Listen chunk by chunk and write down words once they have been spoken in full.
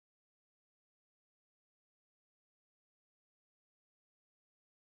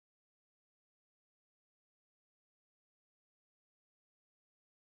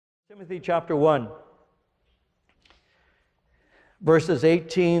Timothy chapter 1, verses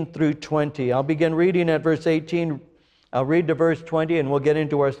 18 through 20. I'll begin reading at verse 18. I'll read to verse 20 and we'll get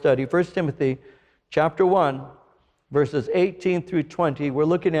into our study. 1 Timothy chapter 1, verses 18 through 20. We're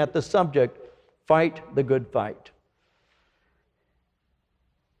looking at the subject, fight the good fight.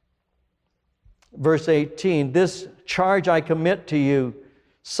 Verse 18, this charge I commit to you,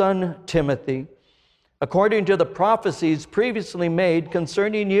 son Timothy, according to the prophecies previously made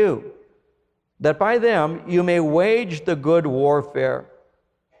concerning you, that by them you may wage the good warfare,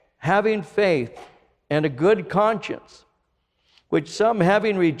 having faith and a good conscience, which some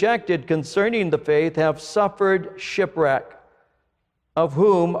having rejected concerning the faith have suffered shipwreck, of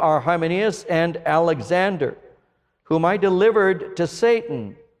whom are Hymenaeus and Alexander, whom I delivered to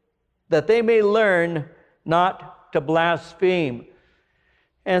Satan, that they may learn not to blaspheme.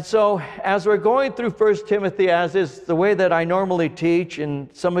 And so, as we're going through 1 Timothy, as is the way that I normally teach, and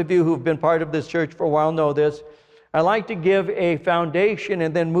some of you who've been part of this church for a while know this, I like to give a foundation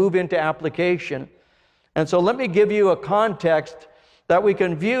and then move into application. And so let me give you a context that we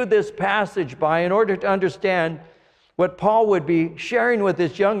can view this passage by in order to understand what Paul would be sharing with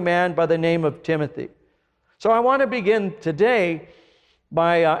this young man by the name of Timothy. So I want to begin today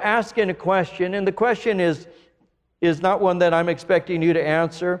by asking a question, and the question is not one that I'm expecting you to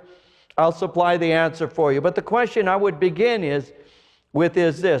answer. I'll supply the answer for you. But the question I would begin is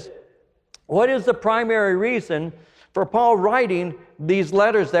this. What is the primary reason for Paul writing these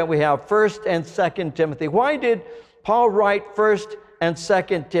letters that we have, 1st and 2nd Timothy? Why did Paul write 1st and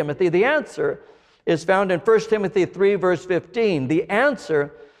 2nd Timothy? The answer is found in 1 Timothy 3, verse 15. The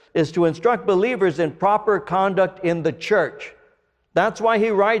answer is to instruct believers in proper conduct in the church. That's why he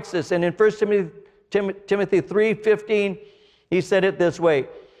writes this. And in 1 Timothy 3:15, he said it this way.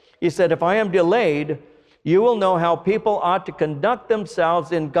 He said, if I am delayed, you will know how people ought to conduct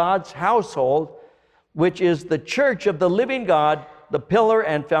themselves in God's household, which is the church of the living God, the pillar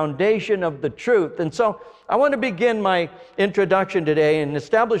and foundation of the truth. And so I want to begin my introduction today and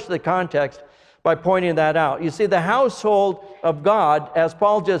establish the context by pointing that out. You see, the household of God, as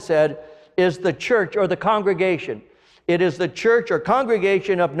Paul just said, is the church or the congregation. It is the church or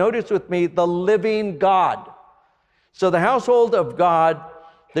congregation of, notice with me, the living God. So the household of God,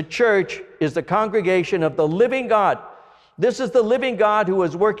 the church, is the congregation of the living God. This is the living God who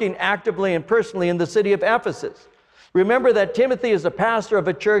is working actively and personally in the city of Ephesus. Remember that Timothy is a pastor of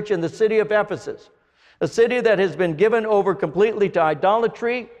a church in the city of Ephesus, a city that has been given over completely to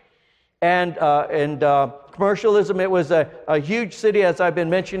idolatry and commercialism. It was a huge city, as I've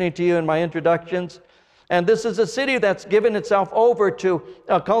been mentioning to you in my introductions. And this is a city that's given itself over to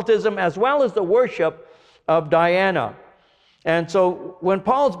occultism as well as the worship of Diana. And so when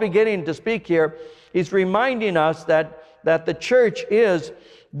Paul's beginning to speak here, he's reminding us that the church is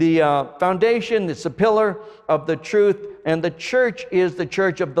the foundation, it's the pillar of the truth, and the church is the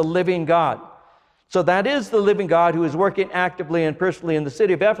church of the living God. So that is the living God who is working actively and personally in the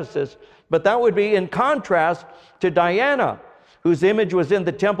city of Ephesus, but that would be in contrast to Diana, whose image was in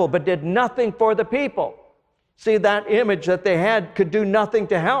the temple but did nothing for the people. See, that image that they had could do nothing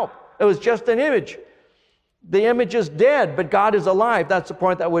to help. It was just an image. The image is dead, but God is alive. That's the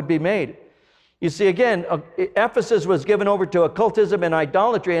point that would be made. You see, again, Ephesus was given over to occultism and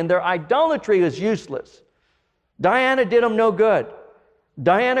idolatry, and their idolatry is useless. Diana did them no good.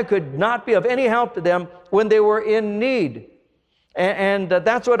 Diana could not be of any help to them when they were in need. And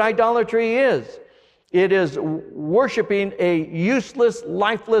that's what idolatry is. It is worshiping a useless,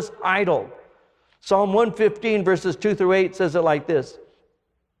 lifeless idol. Psalm 115, verses 2 through 8 says it like this.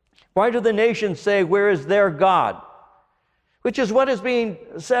 Why do the nations say, where is their God? Which is what is being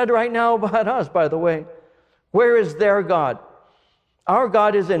said right now about us, by the way. Where is their God? Our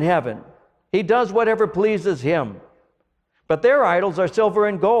God is in heaven. He does whatever pleases him. But their idols are silver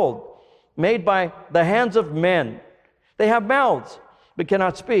and gold, made by the hands of men. They have mouths, but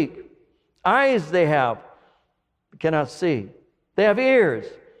cannot speak. Eyes they have, but cannot see. They have ears,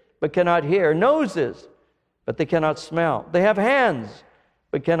 but cannot hear. Noses, but they cannot smell. They have hands,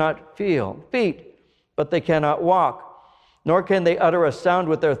 but cannot feel. Feet, but they cannot walk. Nor can they utter a sound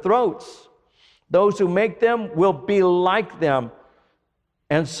with their throats. Those who make them will be like them,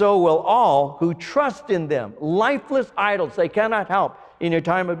 and so will all who trust in them. Lifeless idols they cannot help in your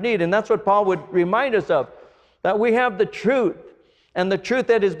time of need. And that's what Paul would remind us of, that we have the truth, and the truth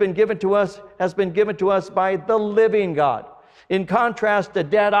that has been given to us by the living God, in contrast to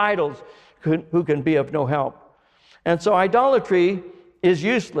dead idols who can be of no help. And so idolatry is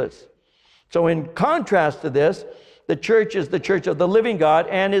useless. So in contrast to this, the church is the church of the living God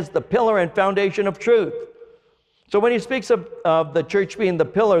and is the pillar and foundation of truth. So when he speaks of the church being the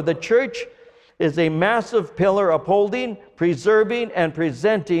pillar, the church is a massive pillar upholding, preserving, and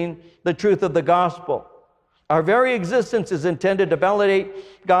presenting the truth of the gospel. Our very existence is intended to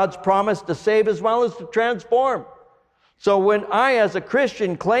validate God's promise to save as well as to transform. So when I, as a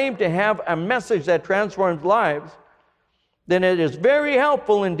Christian, claim to have a message that transforms lives, then it is very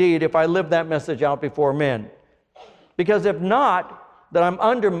helpful indeed if I live that message out before men. Because if not, then I'm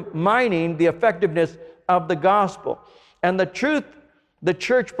undermining the effectiveness of the gospel. And the truth the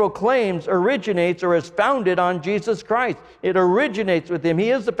church proclaims originates or is founded on Jesus Christ. It originates with him. He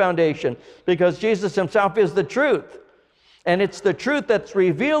is the foundation because Jesus himself is the truth. And it's the truth that's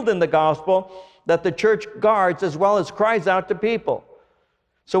revealed in the gospel that the church guards as well as cries out to people.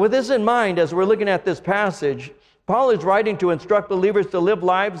 So with this in mind, as we're looking at this passage, Paul is writing to instruct believers to live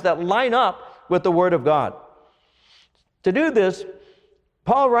lives that line up with the Word of God. To do this,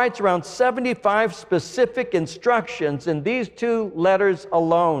 Paul writes around 75 specific instructions in these 2 letters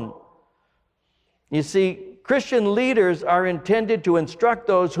alone. You see, Christian leaders are intended to instruct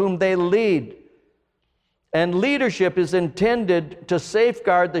those whom they lead. And leadership is intended to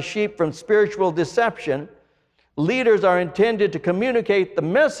safeguard the sheep from spiritual deception. Leaders are intended to communicate the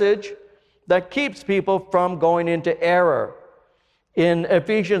message that keeps people from going into error. In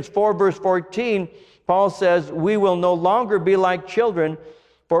Ephesians 4, verse 14, Paul says, "We will no longer be like children,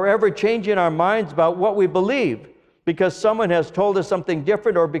 forever changing our minds about what we believe, because someone has told us something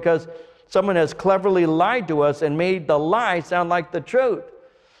different or because someone has cleverly lied to us and made the lie sound like the truth."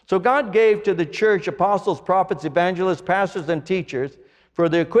 So God gave to the church apostles, prophets, evangelists, pastors, and teachers for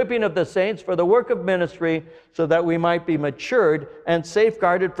the equipping of the saints, for the work of ministry, so that we might be matured and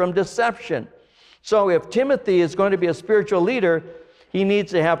safeguarded from deception. So if Timothy is going to be a spiritual leader, he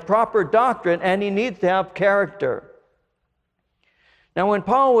needs to have proper doctrine and he needs to have character. Now, when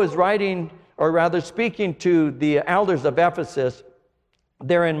Paul was writing, or rather speaking to the elders of Ephesus,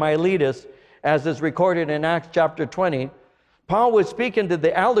 there in Miletus, as is recorded in Acts chapter 20, Paul was speaking to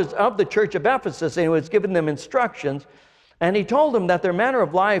the elders of the church of Ephesus, and he was giving them instructions, and he told them that their manner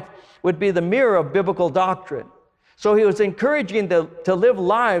of life would be the mirror of biblical doctrine. So he was encouraging them to live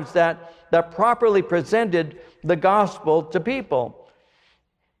lives that properly presented the gospel to people.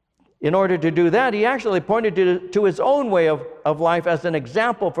 In order to do that, he actually pointed to his own way of life as an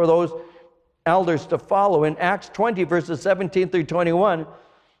example for those elders to follow. In Acts 20, verses 17 through 21,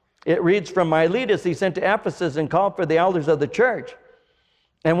 it reads, "From Miletus he sent to Ephesus and called for the elders of the church.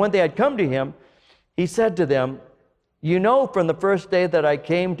 And when they had come to him, he said to them, 'You know from the first day that I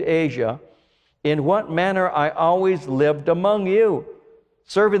came to Asia, in what manner I always lived among you,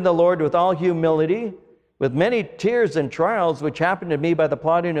 serving the Lord with all humility, with many tears and trials which happened to me by the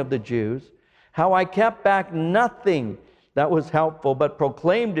plotting of the Jews, how I kept back nothing that was helpful, but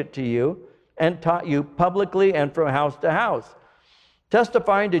proclaimed it to you and taught you publicly and from house to house,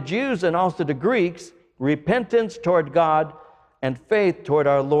 testifying to Jews and also to Greeks, repentance toward God and faith toward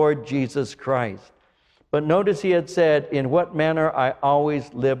our Lord Jesus Christ.' But notice he had said, 'In what manner I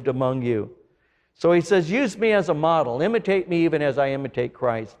always lived among you.' So he says, use me as a model. Imitate me even as I imitate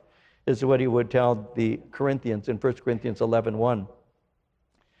Christ, is what he would tell the Corinthians in 1 Corinthians 11:1.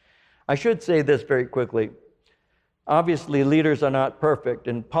 I should say this very quickly. Obviously, leaders are not perfect,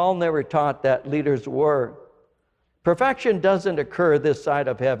 and Paul never taught that leaders were. Perfection doesn't occur this side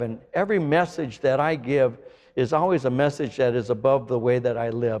of heaven. Every message that I give is always a message that is above the way that I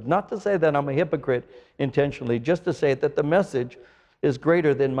live. Not to say that I'm a hypocrite intentionally, just to say that the message is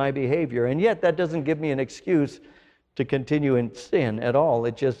greater than my behavior. And yet that doesn't give me an excuse to continue in sin at all.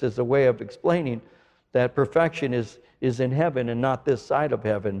 It just is a way of explaining that perfection is in heaven and not this side of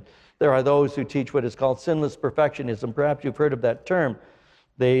heaven. There are those who teach what is called sinless perfectionism. Perhaps you've heard of that term.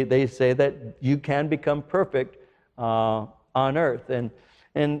 They say that you can become perfect on earth.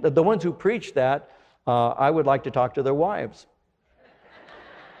 And the ones who preach that, I would like to talk to their wives,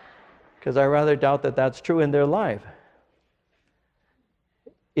 because I rather doubt that that's true in their life.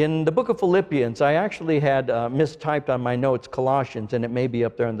 In the book of Philippians, I actually had mistyped on my notes Colossians, and it may be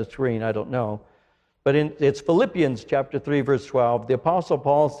up there on the screen, I don't know. But it's Philippians chapter 3, verse 12. The Apostle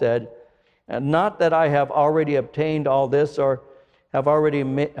Paul said, "Not that I have already obtained all this or have already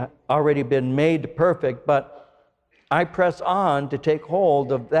been made perfect, but I press on to take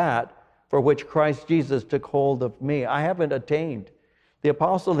hold of that for which Christ Jesus took hold of me." I haven't attained. The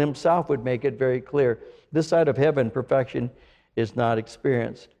apostle himself would make it very clear. This side of heaven, perfection is not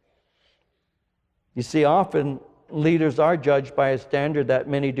experienced. You see, often leaders are judged by a standard that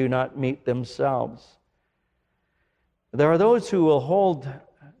many do not meet themselves. There are those who will hold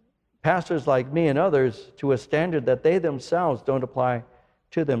pastors like me and others to a standard that they themselves don't apply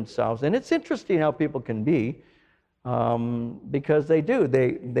to themselves. And it's interesting how people can be. because they do.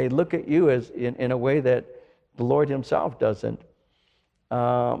 They look at you as in a way that the Lord himself doesn't.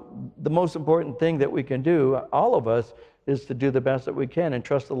 The most important thing that we can do, all of us, is to do the best that we can and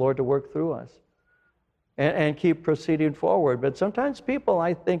trust the Lord to work through us and keep proceeding forward. But sometimes people,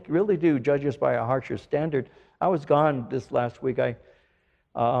 I think, really do judge us by a harsher standard. I was gone this last week. I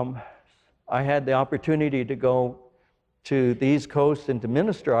had the opportunity to go to the East Coast and to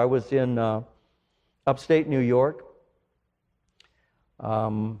minister. I was in upstate New York.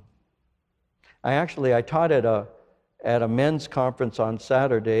 I taught at a men's conference on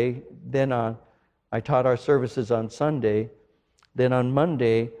Saturday. Then I taught our services on Sunday. Then on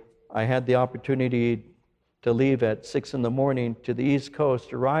Monday, I had the opportunity to leave at 6 in the morning to the East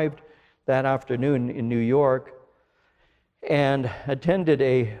Coast, arrived that afternoon in New York, and attended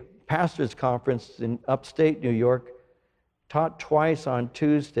a pastor's conference in upstate New York, taught twice on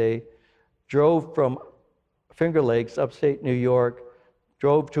Tuesday, drove from Finger Lakes, upstate New York,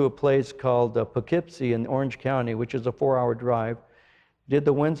 drove to a place called Poughkeepsie in Orange County, which is a 4-hour drive, did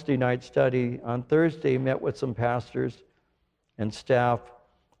the Wednesday night study. On Thursday, met with some pastors and staff.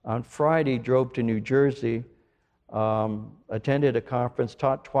 On Friday, drove to New Jersey, attended a conference,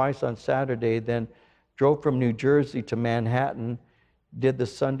 taught twice on Saturday, then drove from New Jersey to Manhattan, did the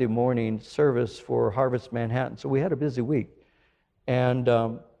Sunday morning service for Harvest Manhattan. So we had a busy week. And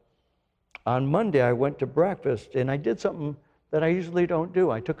on Monday, I went to breakfast, and I did something that I usually don't do.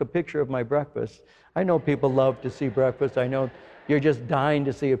 I took a picture of my breakfast. I know people love to see breakfast. I know you're just dying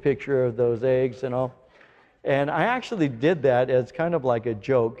to see a picture of those eggs and all. And I actually did that as kind of like a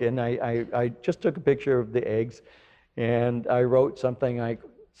joke. And I just took a picture of the eggs, and I wrote something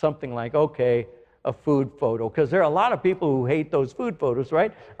like, okay, a food photo. Because there are a lot of people who hate those food photos,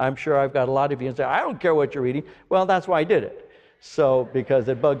 right? I'm sure I've got a lot of you who say, I don't care what you're eating. Well, that's why I did it. So, because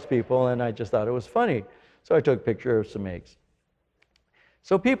it bugs people, and I just thought it was funny. So I took a picture of some eggs.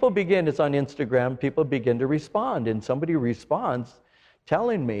 So people begin, it's on Instagram, people begin to respond, and somebody responds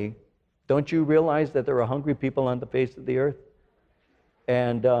telling me, don't you realize that there are hungry people on the face of the earth?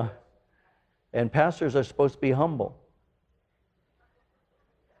 And pastors are supposed to be humble.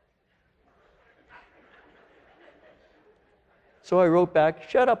 So I wrote back,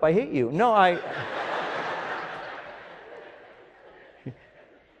 shut up, I hate you. No,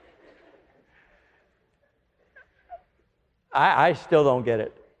 I still don't get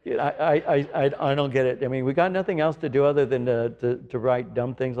it. I don't get it. I mean, we got nothing else to do other than to write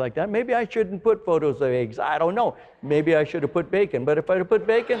dumb things like that. Maybe I shouldn't put photos of eggs. I don't know. Maybe I should have put bacon. But if I'd have put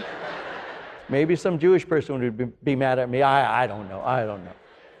bacon, maybe some Jewish person would be mad at me. I don't know. I don't know.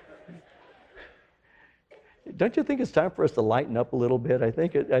 Don't you think it's time for us to lighten up a little bit? I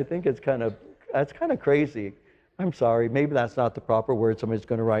think it's kind of crazy. I'm sorry. Maybe that's not the proper word. Somebody's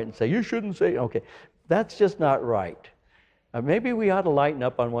going to write and say, you shouldn't say. Okay, that's just not right. Maybe we ought to lighten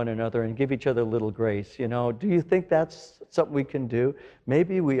up on one another and give each other a little grace. You know, do you think that's something we can do?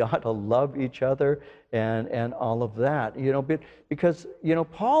 Maybe we ought to love each other and all of that. You know, because, you know,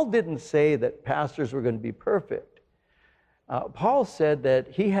 Paul didn't say that pastors were going to be perfect. Paul said that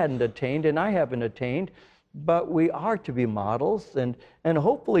he hadn't attained and I haven't attained, but we are to be models. And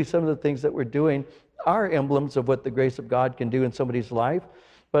hopefully some of the things that we're doing are emblems of what the grace of God can do in somebody's life.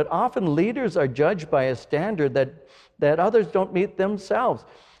 But often leaders are judged by a standard that others don't meet themselves.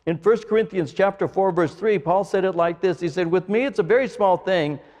 In 1 Corinthians chapter 4, verse 3, Paul said it like this. He said, with me, it's a very small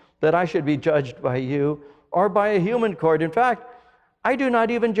thing that I should be judged by you or by a human court. In fact, I do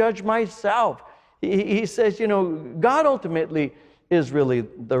not even judge myself. He says, you know, God ultimately is really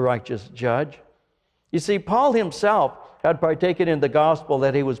the righteous judge. You see, Paul himself had partaken in the gospel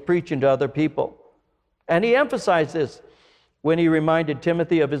that he was preaching to other people. And he emphasized this when he reminded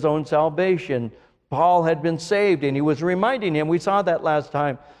Timothy of his own salvation. Paul had been saved, and he was reminding him, we saw that last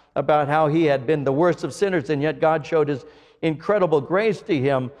time, about how he had been the worst of sinners, and yet God showed his incredible grace to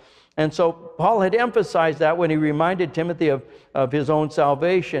him. And so Paul had emphasized that when he reminded Timothy of his own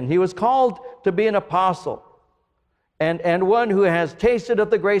salvation. He was called to be an apostle. And one who has tasted of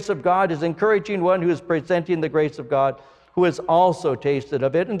the grace of God is encouraging one who is presenting the grace of God, who has also tasted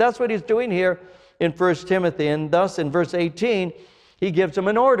of it. And that's what he's doing here in 1 Timothy. And thus, in verse 18, he gives him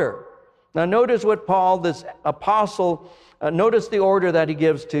an order. Now, notice what Paul, this apostle, notice the order that he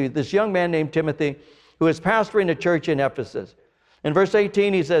gives to this young man named Timothy, who is pastoring a church in Ephesus. In verse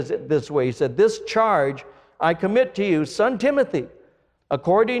 18, he says it this way. He said, this charge I commit to you, son Timothy,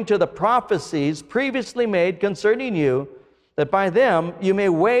 according to the prophecies previously made concerning you, that by them you may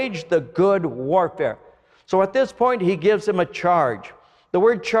wage the good warfare. So at this point, he gives him a charge. The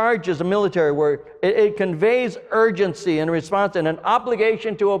word charge is a military word. It conveys urgency and response and an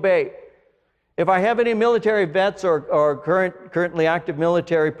obligation to obey. If I have any military vets or currently active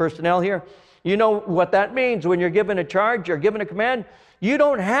military personnel here, you know what that means. When you're given a charge, you're given a command, you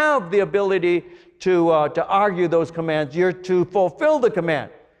don't have the ability to argue those commands. You're to fulfill the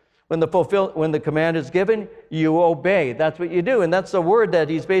command. When the command is given, you obey. That's what you do. And that's the word that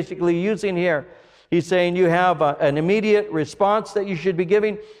he's basically using here. He's saying you have an immediate response that you should be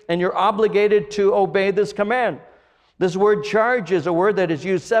giving, and you're obligated to obey this command. This word charge is a word that is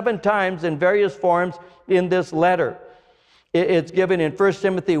used 7 times in various forms in this letter. It's given in 1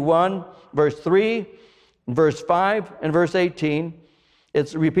 Timothy 1, verse 3, verse 5, and verse 18.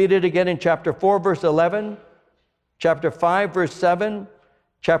 It's repeated again in chapter 4, verse 11, chapter 5, verse 7,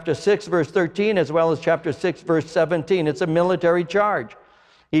 chapter 6, verse 13, as well as chapter 6, verse 17. It's a military charge.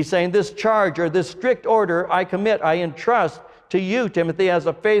 He's saying this charge or this strict order I entrust to you, Timothy, as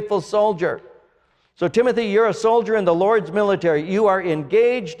a faithful soldier. So, Timothy, you're a soldier in the Lord's military. You are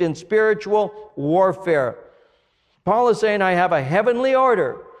engaged in spiritual warfare. Paul is saying, I have a heavenly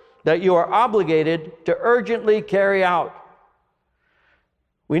order that you are obligated to urgently carry out.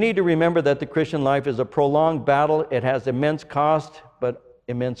 We need to remember that the Christian life is a prolonged battle. It has immense cost, but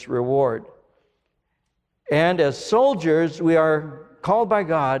immense reward. And as soldiers, we are called by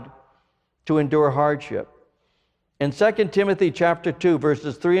God to endure hardship. In 2 Timothy chapter 2,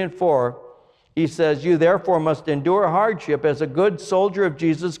 verses 3 and 4, he says, you therefore must endure hardship as a good soldier of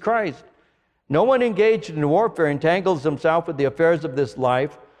Jesus Christ. No one engaged in warfare entangles himself with the affairs of this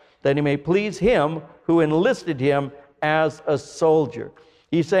life, that he may please him who enlisted him as a soldier.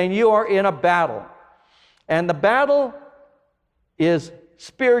 He's saying you are in a battle, and the battle is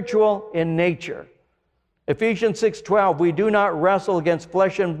spiritual in nature. Ephesians 6:12, we do not wrestle against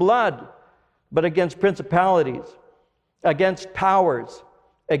flesh and blood, but against principalities, against powers,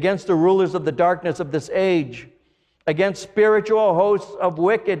 against the rulers of the darkness of this age, against spiritual hosts of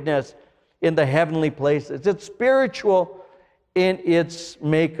wickedness in the heavenly places. It's spiritual in its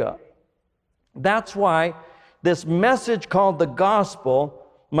makeup. That's why this message called the gospel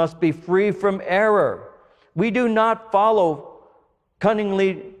must be free from error. We do not follow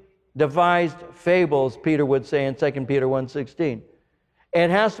cunningly devised fables, Peter would say in 2 Peter 1:16. It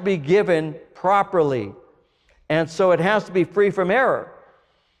has to be given properly, and so it has to be free from error.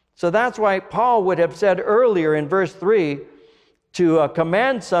 So that's why Paul would have said earlier in verse 3 to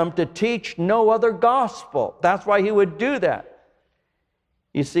command some to teach no other gospel. That's why he would do that.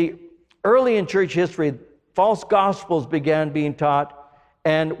 You see, early in church history, false gospels began being taught,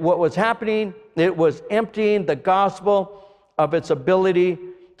 and what was happening, it was emptying the gospel of its ability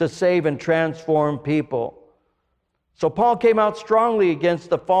to save and transform people. So Paul came out strongly against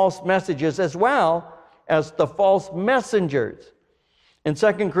the false messages as well as the false messengers. In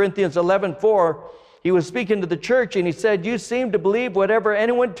 2 Corinthians 11:4, he was speaking to the church and he said, you seem to believe whatever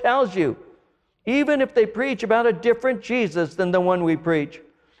anyone tells you, even if they preach about a different Jesus than the one we preach,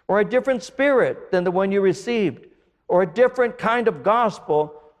 or a different spirit than the one you received, or a different kind of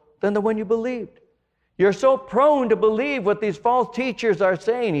gospel than the one you believed. You're so prone to believe what these false teachers are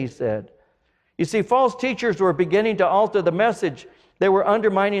saying, he said. You see, false teachers were beginning to alter the message. They were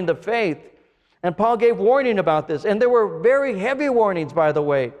undermining the faith. And Paul gave warning about this. And there were very heavy warnings, by the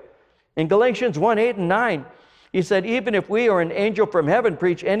way. In Galatians 1:8 and 9, he said, even if we or an angel from heaven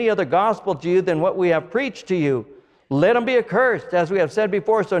preach any other gospel to you than what we have preached to you, let him be accursed, as we have said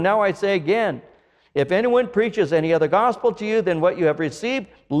before. So now I say again, if anyone preaches any other gospel to you than what you have received,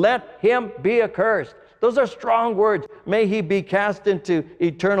 let him be accursed. Those are strong words. May he be cast into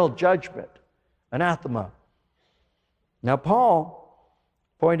eternal judgment. Anathema. Now, Paul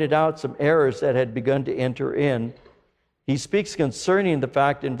pointed out some errors that had begun to enter in. He speaks concerning the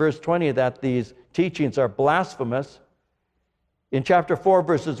fact in verse 20 that these teachings are blasphemous. In chapter 4,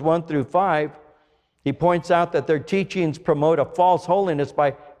 verses 1 through 5, he points out that their teachings promote a false holiness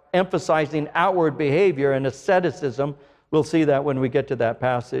by emphasizing outward behavior and asceticism. We'll see that when we get to that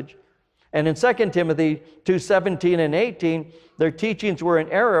passage. And in 2 Timothy 2:17 and 18, their teachings were in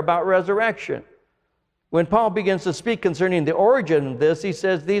error about resurrection. When Paul begins to speak concerning the origin of this, he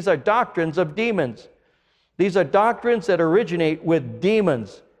says these are doctrines of demons. These are doctrines that originate with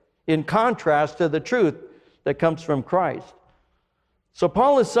demons, in contrast to the truth that comes from Christ. So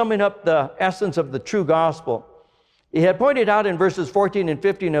Paul is summing up the essence of the true gospel. He had pointed out in verses 14 and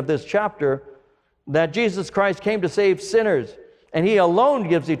 15 of this chapter that Jesus Christ came to save sinners, and he alone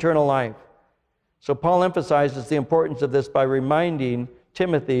gives eternal life. So Paul emphasizes the importance of this by reminding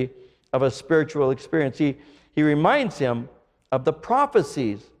Timothy of a spiritual experience. He reminds him of the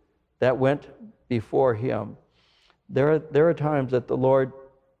prophecies that went before him. There are times that the Lord,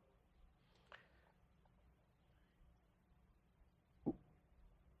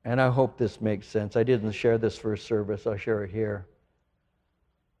 And I hope this makes sense. I didn't share this first service. I'll share it here.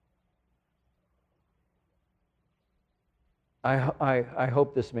 I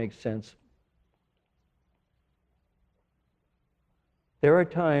hope this makes sense. There are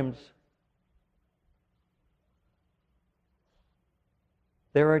times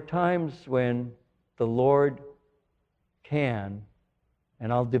when the Lord can,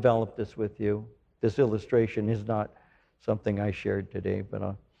 and I'll develop this with you. This illustration is not something I shared today, but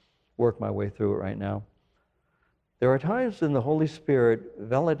I'll work my way through it right now. There are times when the Holy Spirit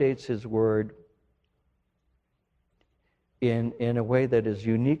validates His Word in a way that is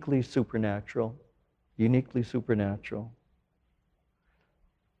uniquely supernatural. Uniquely supernatural.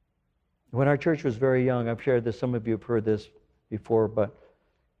 When our church was very young, I've shared this, some of you have heard this before, but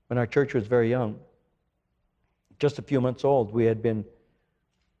when our church was very young, just a few months old, we had been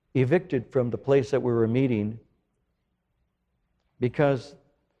evicted from the place that we were meeting because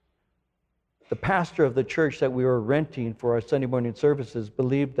the pastor of the church that we were renting for our Sunday morning services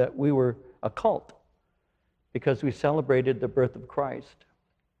believed that we were a cult because we celebrated the birth of Christ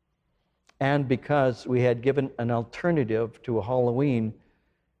and because we had given an alternative to a Halloween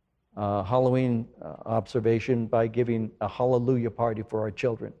observation by giving a hallelujah party for our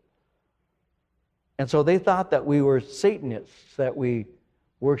children. And so they thought that we were Satanists, that we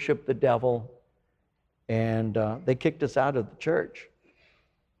worshiped the devil, and they kicked us out of the church.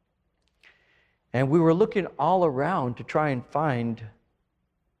 And we were looking all around to try and find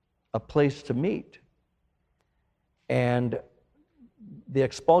a place to meet. And the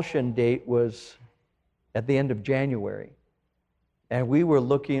expulsion date was at the end of January. And we were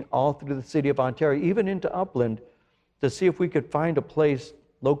looking all through the city of Ontario, even into Upland, to see if we could find a place,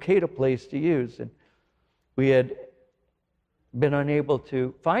 locate a place to use. And we had been unable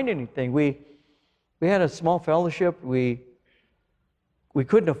to find anything. We had a small fellowship. We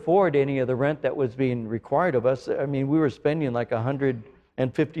couldn't afford any of the rent that was being required of us. I mean, we were spending like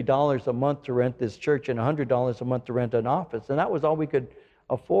 $150 a month to rent this church and $100 a month to rent an office. And that was all we could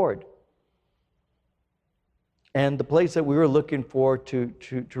afford. And the place that we were looking for to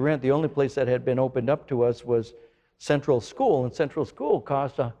rent, the only place that had been opened up to us was Central School. And Central School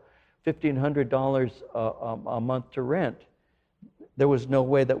cost $1,500 a month to rent. There was no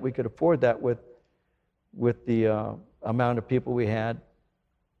way that we could afford that with the amount of people we had.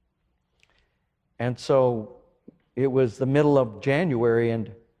 And so it was the middle of January,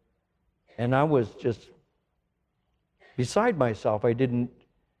 and I was just beside myself. I didn't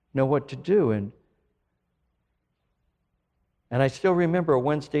know what to do. And I still remember a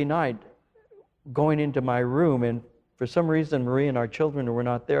Wednesday night going into my room, and for some reason Marie and our children were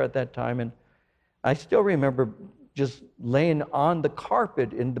not there at that time, and I still remember just laying on the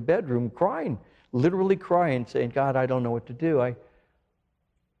carpet in the bedroom crying, literally crying, saying, God, I don't know what to do.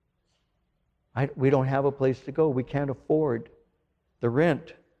 We don't have a place to go. We can't afford the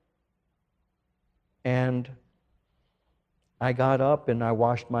rent. And I got up and I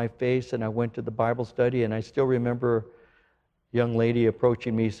washed my face and I went to the Bible study, and I still remember young lady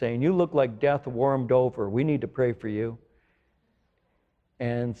approaching me saying, you look like death warmed over. We need to pray for you.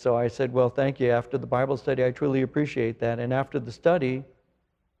 And so I said, well, thank you. After the Bible study, I truly appreciate that. And after the study,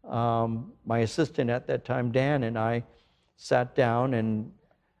 my assistant at that time, Dan, and I sat down, and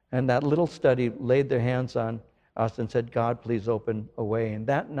that little study laid their hands on us and said, God, please open a way. And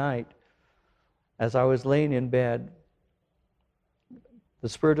that night, as I was laying in bed, the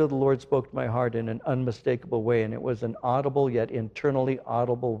Spirit of the Lord spoke to my heart in an unmistakable way, and it was an audible yet internally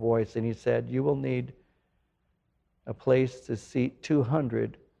audible voice. And He said, you will need a place to seat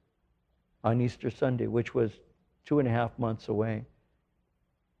 200 on Easter Sunday, which was 2.5 months away.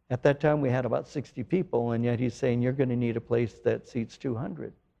 At that time, we had about 60 people, and yet He's saying, you're going to need a place that seats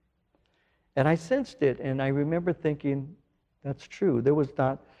 200. And I sensed it, and I remember thinking, that's true. There was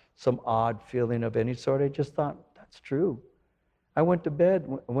not some odd feeling of any sort. I just thought, that's true. I went to bed,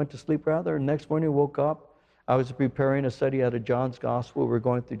 went to sleep rather, and next morning woke up. I was preparing a study out of John's Gospel. We were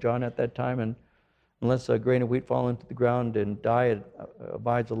going through John at that time, and unless a grain of wheat fall into the ground and die, it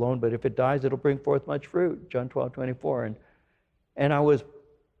abides alone. But if it dies, it'll bring forth much fruit, John 12:24. And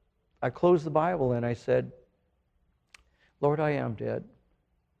I closed the Bible and I said, Lord, I am dead.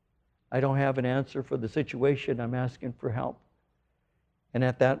 I don't have an answer for the situation. I'm asking for help. And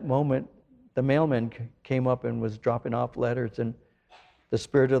at that moment, the mailman came up and was dropping off letters, and the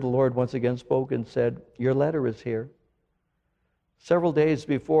Spirit of the Lord once again spoke and said, your letter is here. Several days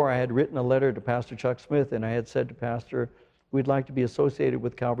before, I had written a letter to Pastor Chuck Smith, and I had said to Pastor, we'd like to be associated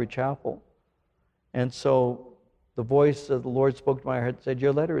with Calvary Chapel. And so the voice of the Lord spoke to my heart and said,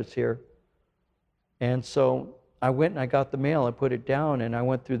 your letter is here. And so I went and I got the mail. I put it down, and I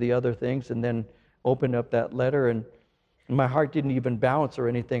went through the other things, and then opened up that letter, and my heart didn't even bounce or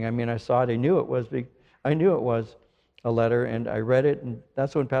anything. I mean, I saw it. I knew it was a letter, and I read it, and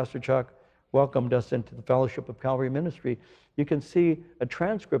that's when Pastor Chuck welcomed us into the fellowship of Calvary Ministry. You can see a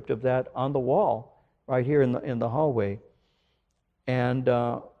transcript of that on the wall right here in the hallway. And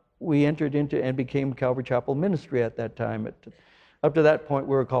we entered into and became Calvary Chapel Ministry at that time. Up to that point,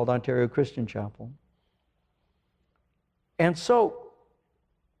 we were called Ontario Christian Chapel. And so,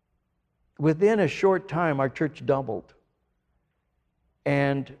 within a short time, our church doubled.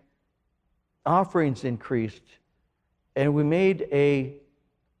 And offerings increased. And we made a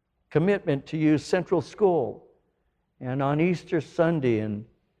commitment to use Central School. And on Easter Sunday in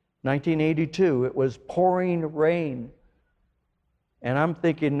 1982, it was pouring rain. And I'm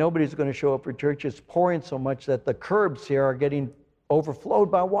thinking nobody's going to show up for church. It's pouring so much that the curbs here are getting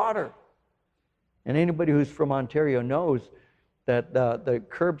overflowed by water. And anybody who's from Ontario knows that the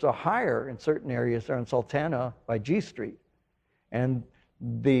curbs are higher in certain areas. They're on Sultana by G Street. And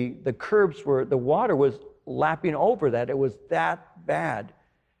the curbs were, the water was lapping over that. It was that bad.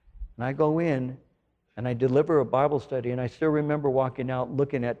 And I go in and I deliver a Bible study, and I still remember walking out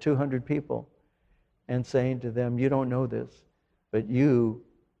looking at 200 people and saying to them, you don't know this, but you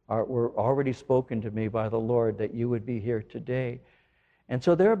were already spoken to me by the Lord that you would be here today. And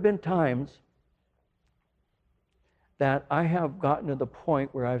so there have been times that I have gotten to the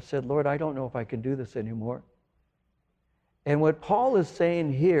point where I've said, Lord, I don't know if I can do this anymore. And what Paul is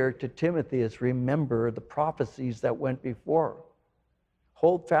saying here to Timothy is, remember the prophecies that went before.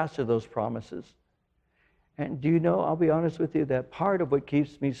 Hold fast to those promises. And do you know, I'll be honest with you, that part of what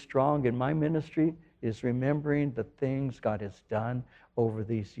keeps me strong in my ministry is remembering the things God has done over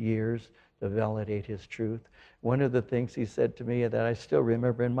these years to validate His truth. One of the things He said to me that I still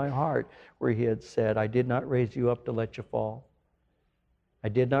remember in my heart, where He had said, I did not raise you up to let you fall. I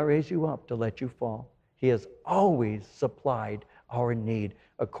did not raise you up to let you fall. He has always supplied our need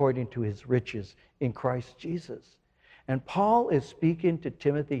according to His riches in Christ Jesus. And Paul is speaking to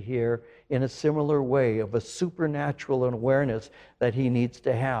Timothy here in a similar way of a supernatural awareness that he needs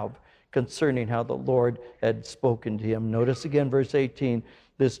to have concerning how the Lord had spoken to him. Notice again verse 18,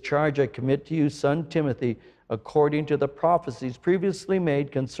 this charge I commit to you, son Timothy, according to the prophecies previously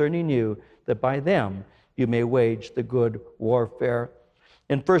made concerning you, that by them you may wage the good warfare.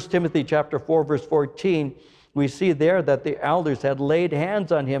 In 1 Timothy chapter 4, verse 14, we see there that the elders had laid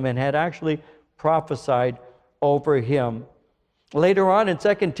hands on him and had actually prophesied over him. Later on in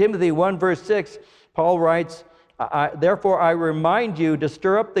 2 Timothy 1, verse 6, Paul writes, therefore I remind you to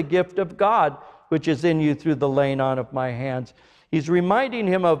stir up the gift of God, which is in you through the laying on of my hands. He's reminding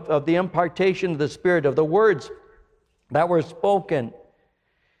him of the impartation of the Spirit, of the words that were spoken.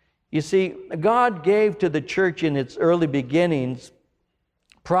 You see, God gave to the church in its early beginnings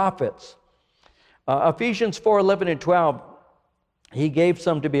prophets. Ephesians 4, 11 and 12, He gave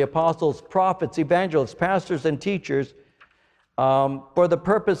some to be apostles, prophets, evangelists, pastors, and teachers for the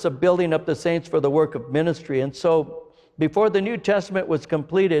purpose of building up the saints for the work of ministry. And so before the New Testament was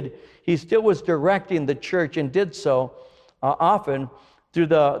completed, He still was directing the church, and did so often through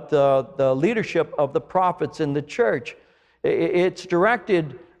the leadership of the prophets in the church. It's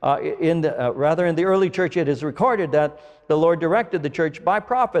directed in the early church, it is recorded that the Lord directed the church by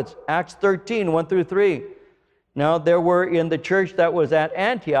prophets. Acts 13, 1 through 3. Now, there were in the church that was at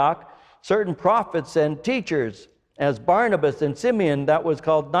Antioch certain prophets and teachers, as Barnabas and Simeon, that was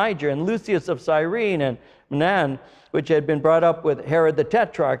called Niger, and Lucius of Cyrene, and Manaen, which had been brought up with Herod the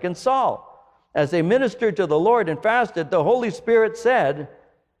Tetrarch, and Saul. As they ministered to the Lord and fasted, the Holy Spirit said,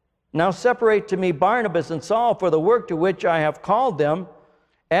 now separate to me Barnabas and Saul for the work to which I have called them.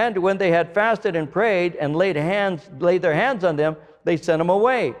 And when they had fasted and prayed and laid their hands on them, they sent them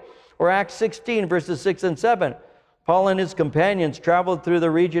away. Or Acts 16, verses 6 and 7. Paul and his companions traveled through the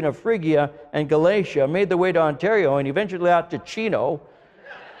region of Phrygia and Galatia, made their way to Ontario, and eventually out to Chino,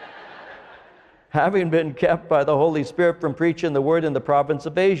 having been kept by the Holy Spirit from preaching the word in the province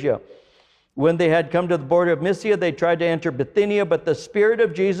of Asia. When they had come to the border of Mysia, they tried to enter Bithynia, but the Spirit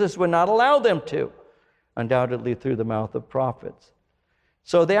of Jesus would not allow them to, undoubtedly through the mouth of prophets.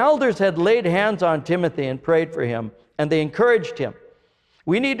 So the elders had laid hands on Timothy and prayed for him, and they encouraged him.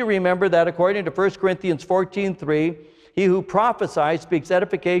 We need to remember that according to 1 Corinthians 14:3, he who prophesies speaks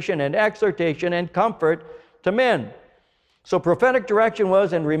edification and exhortation and comfort to men. So prophetic direction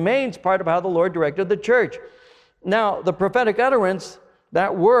was and remains part of how the Lord directed the church. Now, the prophetic utterance,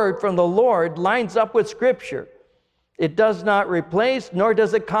 that word from the Lord, lines up with Scripture. It does not replace, nor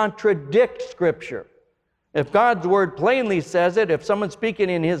does it contradict Scripture. If God's word plainly says it, if someone's speaking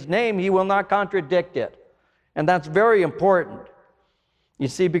in His name, He will not contradict it. And that's very important. You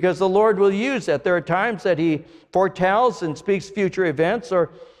see, because the Lord will use that. There are times that He foretells and speaks future events,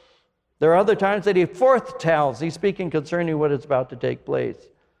 or there are other times that He forthtells. He's speaking concerning what is about to take place.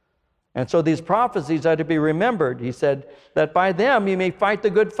 And so these prophecies are to be remembered. He said that by them you may fight the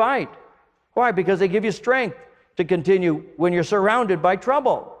good fight. Why? Because they give you strength to continue when you're surrounded by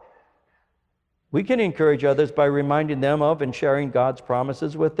trouble. We can encourage others by reminding them of and sharing God's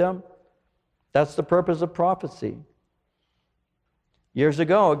promises with them. That's the purpose of prophecy. Years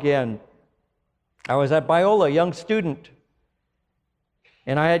ago, again, I was at Biola, a young student,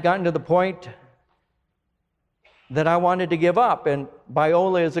 and I had gotten to the point that I wanted to give up. And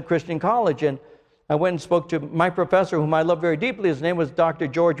Biola is a Christian college, and I went and spoke to my professor, whom I love very deeply. His name was Dr.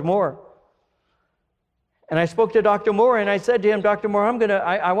 George Moore. And I spoke to Dr. Moore, and I said to him, Dr. Moore,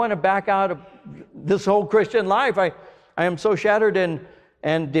 I want to back out of this whole Christian life. I am so shattered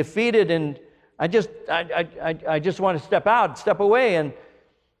and defeated, and I just want to step away.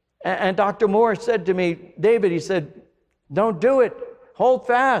 And Dr. Moore said to me, David, he said, don't do it. Hold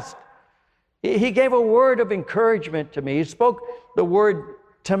fast. He gave a word of encouragement to me. He spoke the word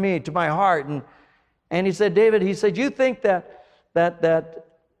to me, to my heart. And he said, David, he said, you think that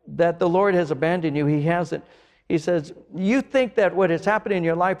the Lord has abandoned you. He hasn't. He says, you think that what has happened in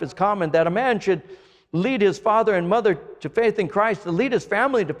your life is common, that a man should lead his father and mother to faith in Christ, to lead his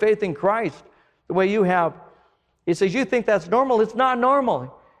family to faith in Christ, the way you have. He says, you think that's normal? It's not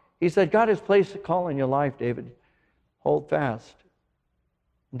normal. He said, God has placed a call in your life, David. Hold fast.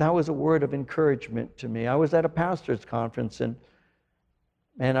 And that was a word of encouragement to me. I was at a pastor's conference, and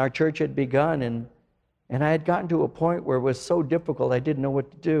our church had begun, and I had gotten to a point where it was so difficult, I didn't know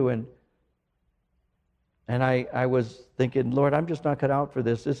what to do. And I was thinking, Lord, I'm just not cut out for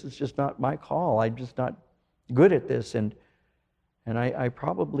this. This is just not my call. I'm just not good at this. And I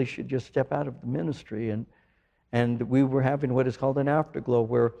probably should just step out of the ministry. And we were having what is called an afterglow,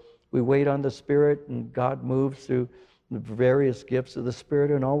 where we wait on the Spirit and God moves through the various gifts of the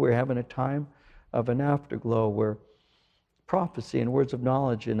Spirit and all. We're having a time of an afterglow where prophecy and words of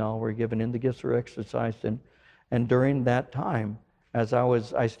knowledge and all were given, and the gifts were exercised. And during that time, as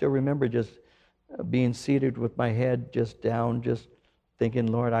I still remember just being seated with my head just down, just thinking,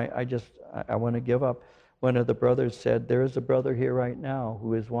 Lord, I want to give up. One of the brothers said, there is a brother here right now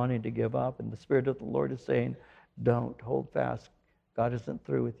who is wanting to give up, and the Spirit of the Lord is saying, don't, hold fast. God isn't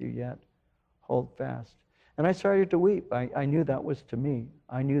through with you yet. Hold fast. And I started to weep. I knew that was to me.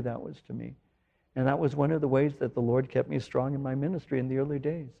 I knew that was to me. And that was one of the ways that the Lord kept me strong in my ministry in the early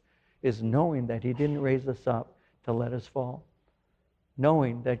days, is knowing that He didn't raise us up to let us fall.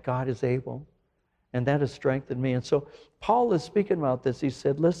 Knowing that God is able. And that has strengthened me. And so Paul is speaking about this. He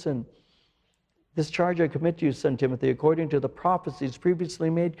said, listen, this charge I commit to you, son Timothy, according to the prophecies previously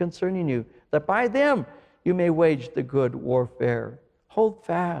made concerning you, that by them you may wage the good warfare. Hold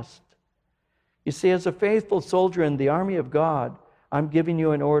fast. You see, as a faithful soldier in the army of God, I'm giving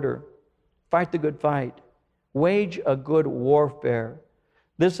you an order. Fight the good fight. Wage a good warfare.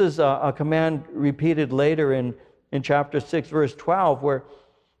 This is a command repeated later in chapter 6, verse 12, where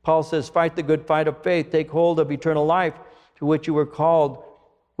Paul says, fight the good fight of faith. Take hold of eternal life, to which you were called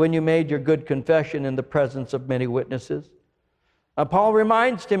when you made your good confession in the presence of many witnesses. Paul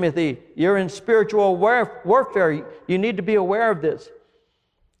reminds Timothy, you're in spiritual warfare. You need to be aware of this.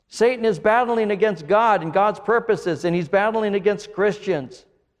 Satan is battling against God and God's purposes, and he's battling against Christians.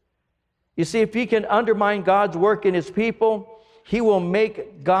 You see, if he can undermine God's work in his people, he will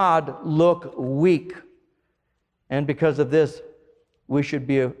make God look weak. And because of this, we should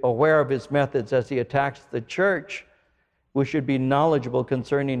be aware of his methods as he attacks the church. We should be knowledgeable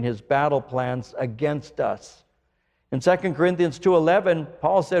concerning his battle plans against us. In 2 Corinthians 2:11,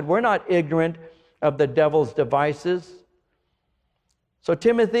 Paul said, we're not ignorant of the devil's devices. So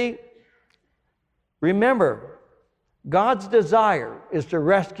Timothy, remember, God's desire is to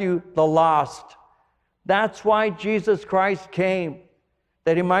rescue the lost. That's why Jesus Christ came,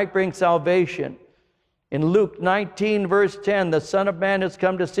 that he might bring salvation. In Luke 19, verse 10, the Son of Man has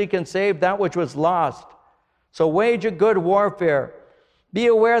come to seek and save that which was lost. So wage a good warfare. Be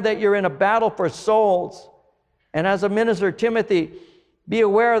aware that you're in a battle for souls. And as a minister, Timothy, be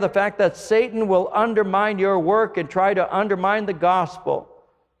aware of the fact that Satan will undermine your work and try to undermine the gospel.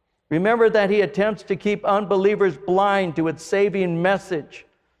 Remember that he attempts to keep unbelievers blind to its saving message.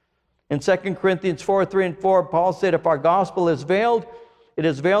 In 2 Corinthians 4:3 and 4, Paul said, if our gospel is veiled, it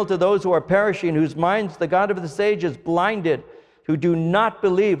is veiled to those who are perishing, whose minds the God of this age is blinded, who do not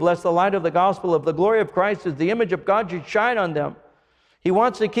believe, lest the light of the gospel of the glory of Christ as the image of God should shine on them. He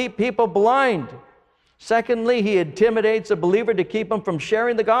wants to keep people blind. Secondly, he intimidates a believer to keep them from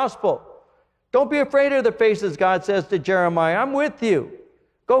sharing the gospel. Don't be afraid of the faces, God says to Jeremiah. I'm with you.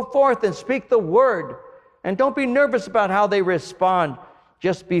 Go forth and speak the word. And don't be nervous about how they respond.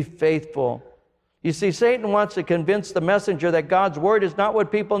 Just be faithful. You see, Satan wants to convince the messenger that God's word is not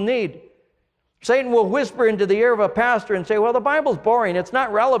what people need. Satan will whisper into the ear of a pastor and say, well, the Bible's boring. It's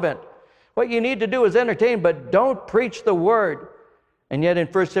not relevant. What you need to do is entertain, but don't preach the word. And yet in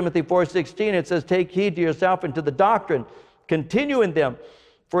 1 Timothy 4:16, it says, take heed to yourself and to the doctrine. Continue in them.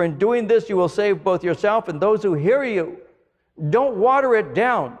 For in doing this, you will save both yourself and those who hear you. Don't water it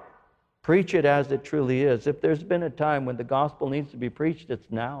down. Preach it as it truly is. If there's been a time when the gospel needs to be preached, it's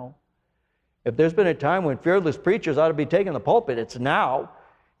now. If there's been a time when fearless preachers ought to be taking the pulpit, it's now.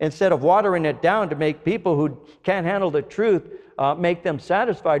 Instead of watering it down to make people who can't handle the truth, make them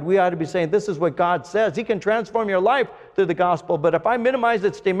satisfied, we ought to be saying, this is what God says. He can transform your life through the gospel, but if I minimize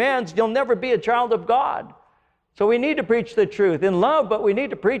its demands, you'll never be a child of God. So we need to preach the truth in love, but we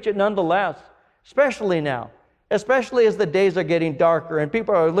need to preach it nonetheless, especially now, especially as the days are getting darker and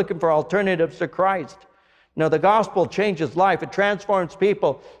people are looking for alternatives to Christ. No, the gospel changes life. It transforms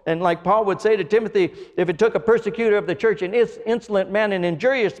people. And like Paul would say to Timothy, if it took a persecutor of the church, an insolent man, an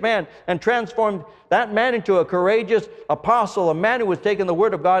injurious man, and transformed that man into a courageous apostle, a man who was taking the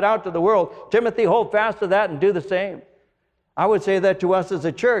word of God out to the world, Timothy, hold fast to that and do the same. I would say that to us as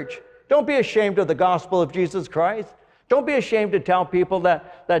a church. Don't be ashamed of the gospel of Jesus Christ. Don't be ashamed to tell people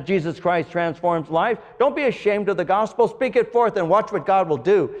that Jesus Christ transforms life. Don't be ashamed of the gospel. Speak it forth and watch what God will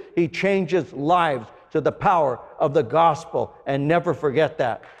do. He changes lives to the power of the gospel. And never forget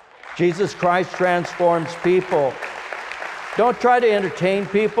that. Jesus Christ transforms people. Don't try to entertain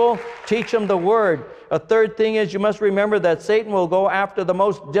people. Teach them the word. A third thing is you must remember that Satan will go after the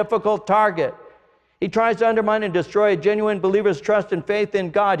most difficult target. He tries to undermine and destroy a genuine believer's trust and faith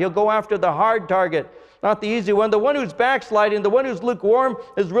in God. He'll go after the hard target, not the easy one. The one who's backsliding, the one who's lukewarm,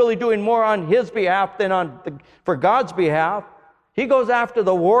 is really doing more on his behalf than for God's behalf. He goes after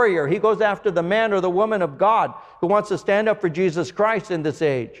the warrior. He goes after the man or the woman of God who wants to stand up for Jesus Christ in this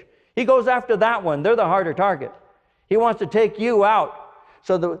age. He goes after that one. They're the harder target. He wants to take you out.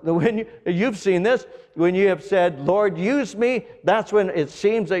 So when you've seen this, when you have said, Lord, use me, that's when it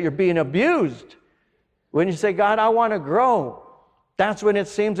seems that you're being abused. When you say, God, I want to grow, that's when it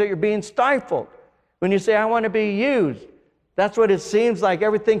seems that you're being stifled. When you say, I want to be used, that's what it seems like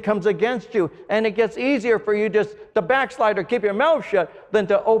everything comes against you. And it gets easier for you just to backslide or keep your mouth shut than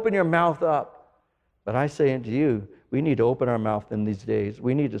to open your mouth up. But I say unto you, we need to open our mouth in these days.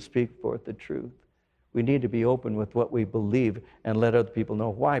 We need to speak forth the truth. We need to be open with what we believe and let other people know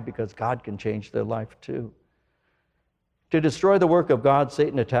why, because God can change their life too. To destroy the work of God,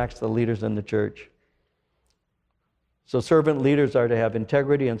 Satan attacks the leaders in the church. So servant leaders are to have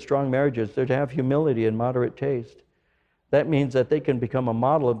integrity and strong marriages. They're to have humility and moderate taste. That means that they can become a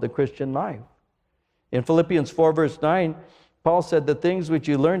model of the Christian life. In Philippians 4, verse 9, Paul said, the things which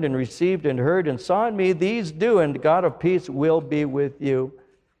you learned and received and heard and saw in me, these do, and the God of peace will be with you.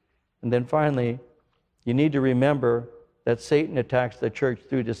 And then finally, you need to remember that Satan attacks the church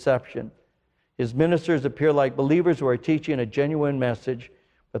through deception. His ministers appear like believers who are teaching a genuine message,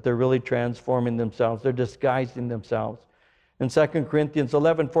 but they're really transforming themselves. They're disguising themselves. In 2 Corinthians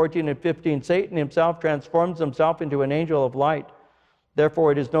 11, 14, and 15, Satan himself transforms himself into an angel of light.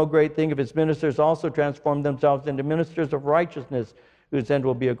 Therefore, it is no great thing if his ministers also transform themselves into ministers of righteousness, whose end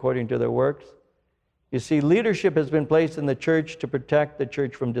will be according to their works. You see, leadership has been placed in the church to protect the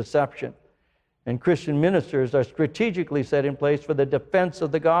church from deception. And Christian ministers are strategically set in place for the defense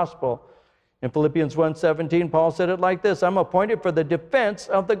of the gospel. In Philippians 1:17, Paul said it like this, I'm appointed for the defense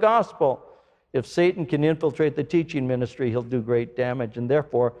of the gospel. If Satan can infiltrate the teaching ministry, he'll do great damage. And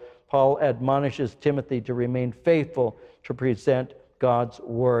therefore, Paul admonishes Timothy to remain faithful to present God's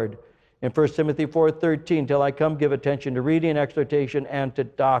word. In 1 Timothy 4:13, till I come, give attention to reading, exhortation, and to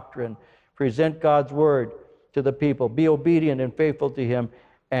doctrine. Present God's word to the people. Be obedient and faithful to him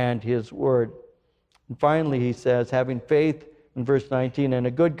and his word. And finally, he says, having faith, in verse 19, and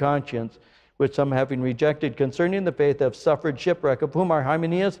a good conscience, which some having rejected concerning the faith have suffered shipwreck, of whom are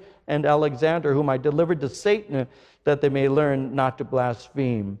Hymenaeus and Alexander, whom I delivered to Satan, that they may learn not to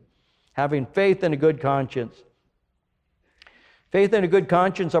blaspheme. Having faith and a good conscience. Faith and a good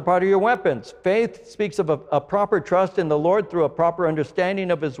conscience are part of your weapons. Faith speaks of a proper trust in the Lord through a proper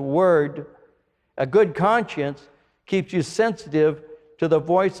understanding of his word. A good conscience keeps you sensitive to the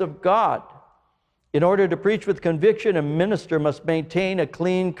voice of God. In order to preach with conviction, a minister must maintain a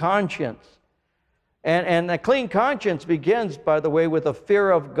clean conscience. And a clean conscience begins, by the way, with a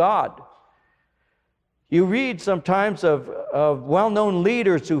fear of God. You read sometimes of well-known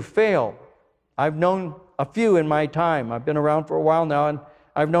leaders who fail. I've known a few in my time. I've been around for a while now, and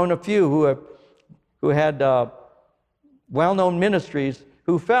I've known a few who who had well-known ministries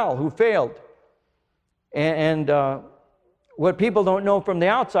who failed. And what people don't know from the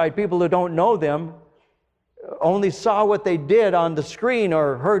outside, people who don't know them, only saw what they did on the screen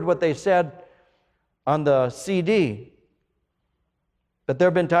or heard what they said on the CD. But there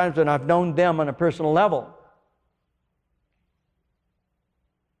have been times when I've known them on a personal level.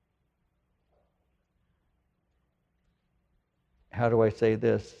 How do I say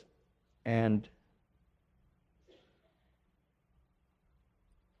this? And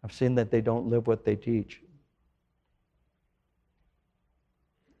I've seen that they don't live what they teach.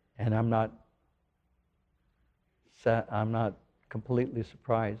 And I'm not completely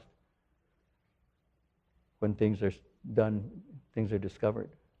surprised when things are done, things are discovered.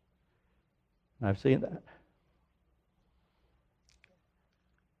 And I've seen that.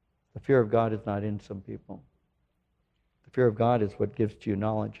 The fear of God is not in some people. The fear of God is what gives to you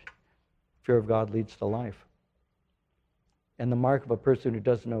knowledge. The fear of God leads to life. And the mark of a person who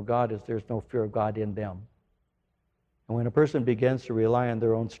doesn't know God is there's no fear of God in them. And when a person begins to rely on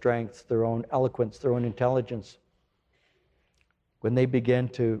their own strengths, their own eloquence, their own intelligence, when they begin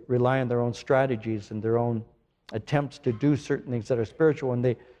to rely on their own strategies and their own attempts to do certain things that are spiritual,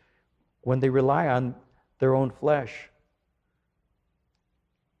 when they rely on their own flesh,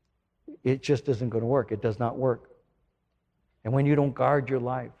 it just isn't going to work. It does not work. And when you don't guard your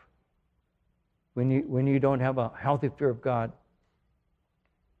life, when you don't have a healthy fear of God,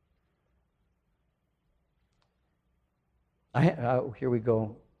 here we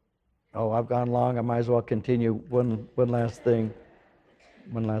go. Oh, I've gone long. I might as well continue. One last thing.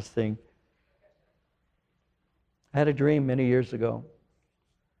 One last thing. I had a dream many years ago.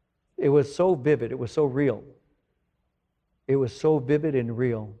 It was so vivid. It was so real. It was so vivid and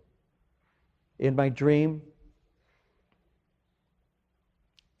real. In my dream,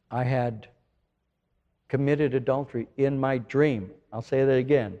 I had committed adultery in my dream. I'll say that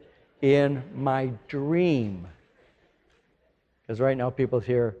again. In my dream. Because right now people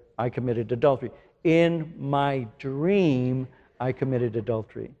hear, I committed adultery. In my dream, I committed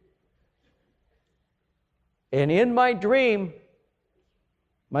adultery. And in my dream,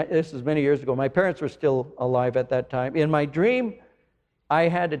 this is many years ago, my parents were still alive at that time. In my dream, I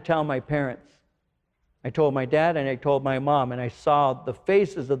had to tell my parents. I told my dad and I told my mom, and I saw the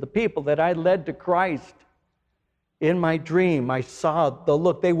faces of the people that I led to Christ. In my dream, I saw the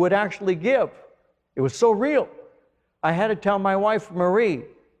look they would actually give. It was so real. I had to tell my wife, Marie,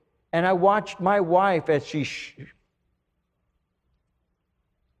 and I watched my wife as she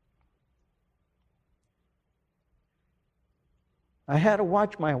I had to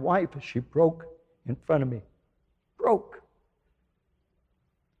watch my wife as she broke in front of me. Broke.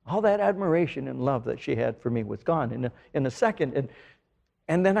 All that admiration and love that she had for me was gone in a second.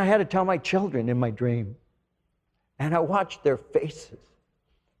 And then I had to tell my children in my dream. And I watched their faces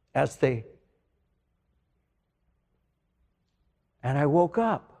as they... And I woke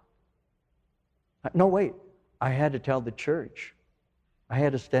up. No, wait. I had to tell the church. I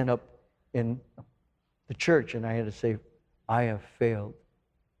had to stand up in the church and I had to say, I have failed.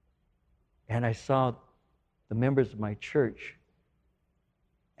 And I saw the members of my church.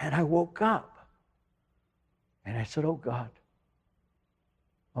 And I woke up. And I said, oh God,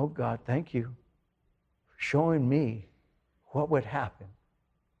 thank you for showing me what would happen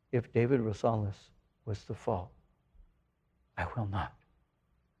if David Rosales was to fall. I will not.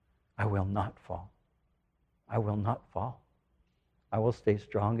 I will not fall. I will not fall. I will stay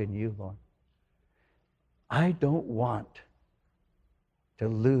strong in you, Lord. I don't want to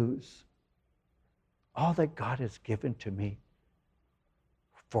lose all that God has given to me.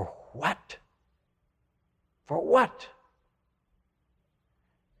 For what? For what?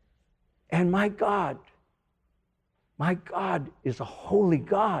 And my God is a holy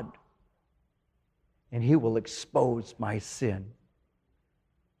God. And He will expose my sin.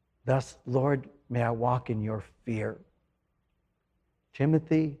 Thus, Lord, may I walk in your fear.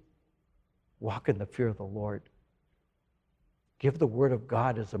 Timothy, walk in the fear of the Lord. Give the word of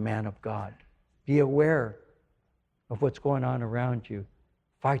God as a man of God. Be aware of what's going on around you.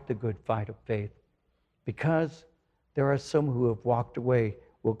 Fight the good fight of faith. Because there are some who have walked away.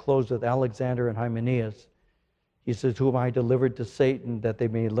 We'll close with Alexander and Hymenaeus. He says, whom I delivered to Satan, that they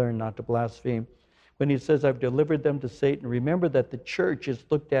may learn not to blaspheme. When he says, I've delivered them to Satan, remember that the church is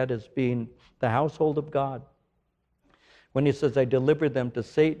looked at as being the household of God. When he says, I delivered them to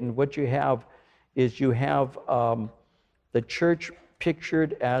Satan, what you have is you have the church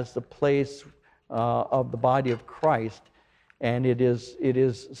pictured as the place of the body of Christ, and it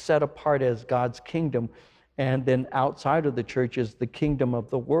is set apart as God's kingdom, and then outside of the church is the kingdom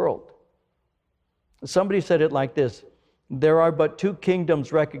of the world. Somebody said it like this: there are but two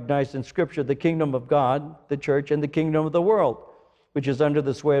kingdoms recognized in Scripture, the kingdom of God, the church, and the kingdom of the world, which is under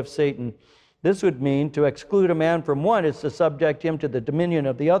the sway of Satan. This would mean to exclude a man from one is to subject him to the dominion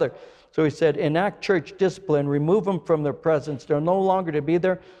of the other. So he said, enact church discipline, remove them from their presence. They're no longer to be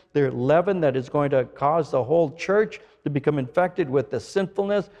there. They're leaven that is going to cause the whole church to become infected with the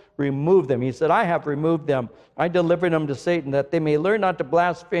sinfulness. Remove them. He said, I have removed them. I delivered them to Satan that they may learn not to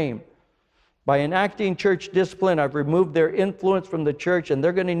blaspheme. By enacting church discipline, I've removed their influence from the church, and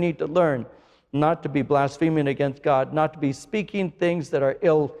they're going to need to learn not to be blaspheming against God, not to be speaking things that are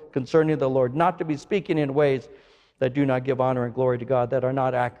ill concerning the Lord, not to be speaking in ways that do not give honor and glory to God, that are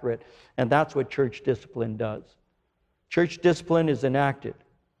not accurate. And that's what church discipline does. Church discipline is enacted.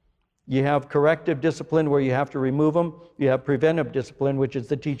 You have corrective discipline where you have to remove them. You have preventive discipline, which is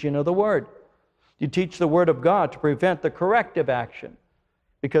the teaching of the Word. You teach the Word of God to prevent the corrective action.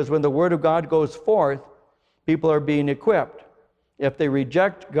 Because when the Word of God goes forth, people are being equipped. If they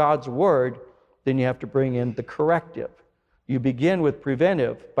reject God's Word, then you have to bring in the corrective. You begin with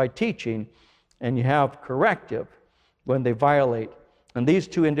preventive by teaching, and you have corrective when they violate. And these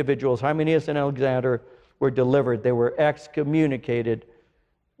two individuals, Hymenaeus and Alexander, were delivered. They were excommunicated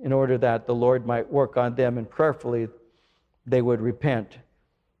in order that the Lord might work on them, and prayerfully they would repent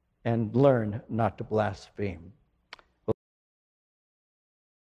and learn not to blaspheme.